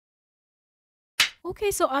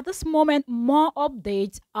Okay, so at this moment, more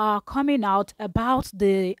updates are coming out about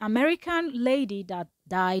the American lady that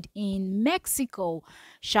died in Mexico,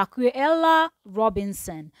 Shanquella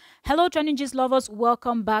Robinson. Hello, trending gist lovers,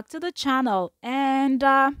 welcome back to the channel. And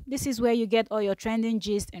this is where you get all your trending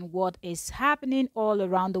gist and what is happening all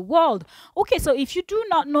around the world. Okay, so if you do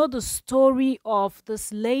not know the story of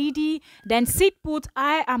this lady, then sit put.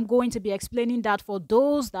 I am going to be explaining that for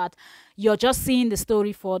those that you're just seeing the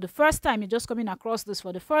story for the first time, you're just coming across this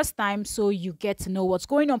for the first time, so you get to know what's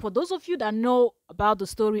going on. For those of you that know about the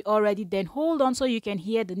story already, then hold on so you can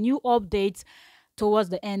hear the new updates towards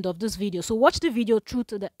the end of this video. So watch the video through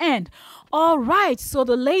to the end. All right, so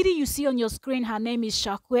the lady you see on your screen, her name is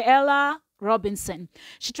Shanquella Robinson.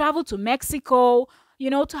 She traveled to Mexico,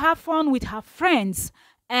 to have fun with her friends,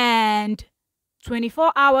 and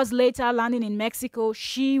 24 hours later, landing in Mexico,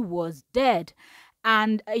 she was dead.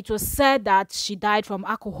 And it was said that she died from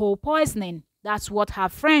alcohol poisoning. That's what her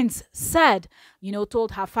friends said,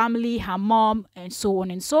 told her family, her mom, and so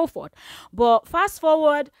on and so forth. But fast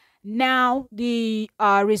forward, now the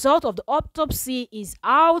result of the autopsy is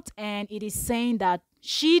out, and it is saying that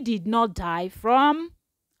she did not die from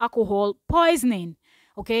alcohol poisoning.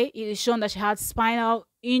 Okay, it is shown that she had spinal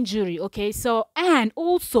injury. Okay, so, and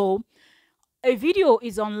also a video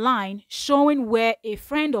is online showing where a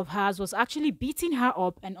friend of hers was actually beating her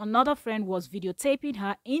up, and another friend was videotaping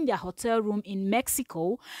her in their hotel room in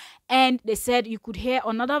Mexico. And they said you could hear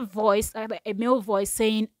another voice, a male voice,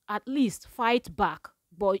 saying, "At least fight back."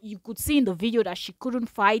 But you could see in the video that she couldn't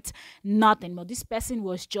fight nothing. But this person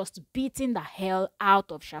was just beating the hell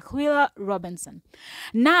out of Shanquella Robinson.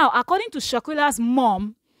 Now, according to Shanquella's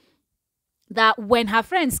mom, that when her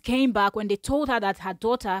friends came back, when they told her that her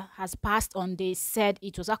daughter has passed on, they said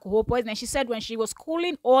it was alcohol poisoning. She said when she was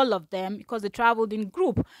calling all of them, because they traveled in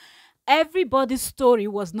group, everybody's story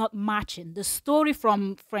was not matching. The story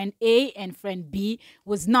from friend A and friend B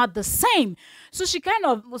was not the same. So she kind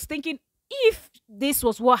of was thinking, if this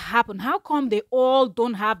was what happened, how come they all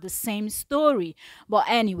don't have the same story? But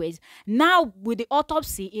anyways, now with the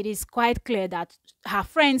autopsy, it is quite clear that her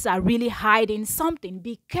friends are really hiding something.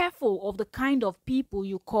 Be careful of the kind of people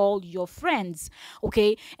you call your friends.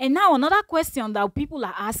 Okay, and now another question that people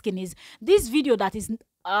are asking is, this video that is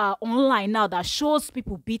online now that shows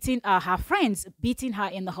people beating her friends, beating her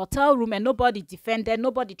in the hotel room, and nobody defended,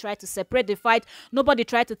 nobody tried to separate the fight, nobody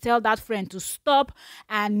tried to tell that friend to stop,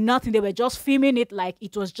 and nothing. They were just filming it like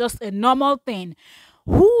it was just a normal thing.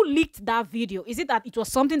 Who leaked that video? Is it that it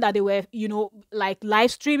was something that they were, like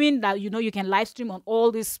live streaming, that you can live stream on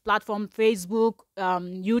all these platforms, Facebook,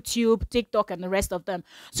 YouTube, TikTok, and the rest of them?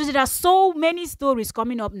 So there are so many stories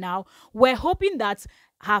coming up now. We're hoping that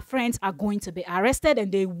her friends are going to be arrested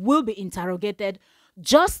and they will be interrogated.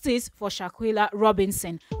 Justice for Shanquella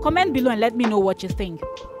Robinson. Comment below and let me know what you think.